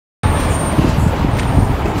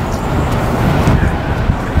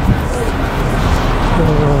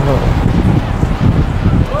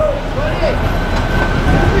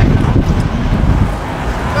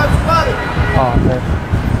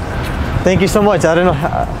Thank you so much. I didn't know.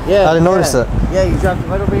 I didn't notice it. Yeah, you dropped it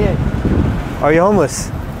right over here. Are you homeless?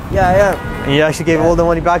 Yeah, I am. And you actually gave all the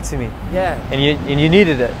money back to me. Yeah. And you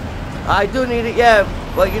needed it. I do need it, yeah.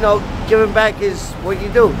 But you know, giving back is what you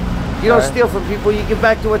do. You don't steal from people. You give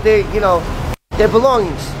back to what they, you know, their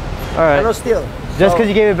belongings. All right. I don't steal. Just because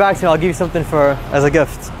you gave it back to me, I'll give you something as a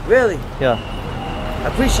gift. Really? Yeah.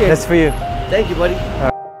 I appreciate it. That's for you. Thank you, buddy. All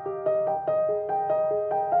right.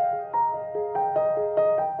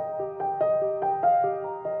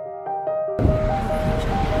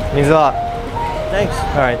 Means a lot. Thanks.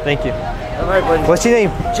 All right, thank you. All right, buddy. What's your name?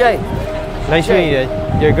 Jay. Nice meeting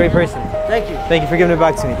you. You're a great person. Thank you. Thank you for giving it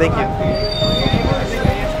back to me. Thank you.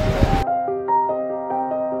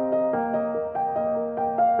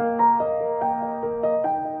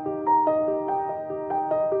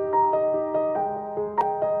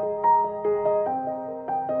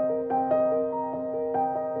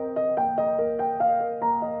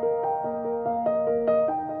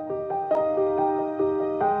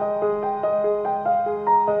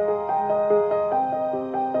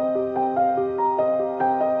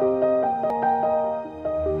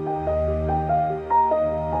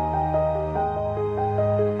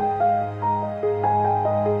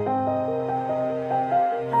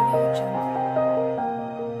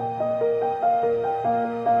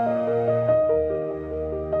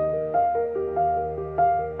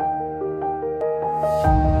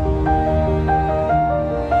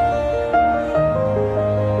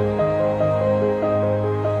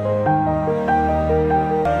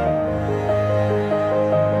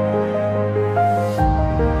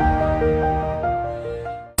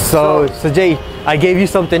 So Jay, I gave you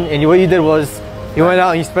something, and what you did was you went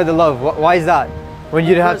out and you spread the love. Why is that? When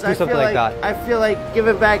you didn't have to do something like that? I feel like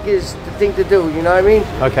giving back is the thing to do. You know what I mean?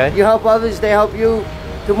 Okay. You help others, they help you.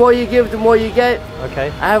 The more you give, the more you get.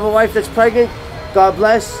 Okay. I have a wife that's pregnant. God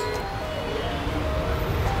bless.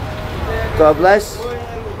 God bless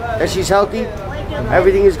that she's healthy.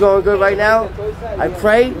 Everything is going good right now. I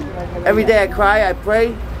pray. Every day I cry. I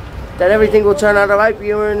pray that everything will turn out all right.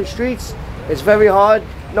 Being in the streets, it's very hard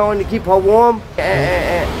knowing to keep her warm.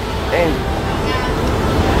 And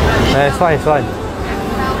it's fine. It's fine.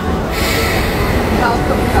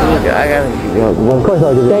 I gotta. Well, of course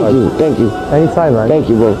I'll give you. Thank you. Anytime, man. Thank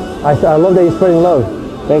you, bro. I love that you're spreading love.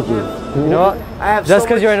 Thank you. You know what? I have Just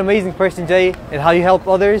because you're an amazing person, Jay, and how you help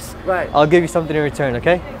others, right? I'll give you something in return.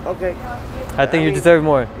 Okay? Okay. I think you deserve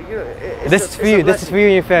more. This is for you. This is for you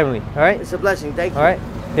and your family. All right? It's a blessing. Thank you. All right.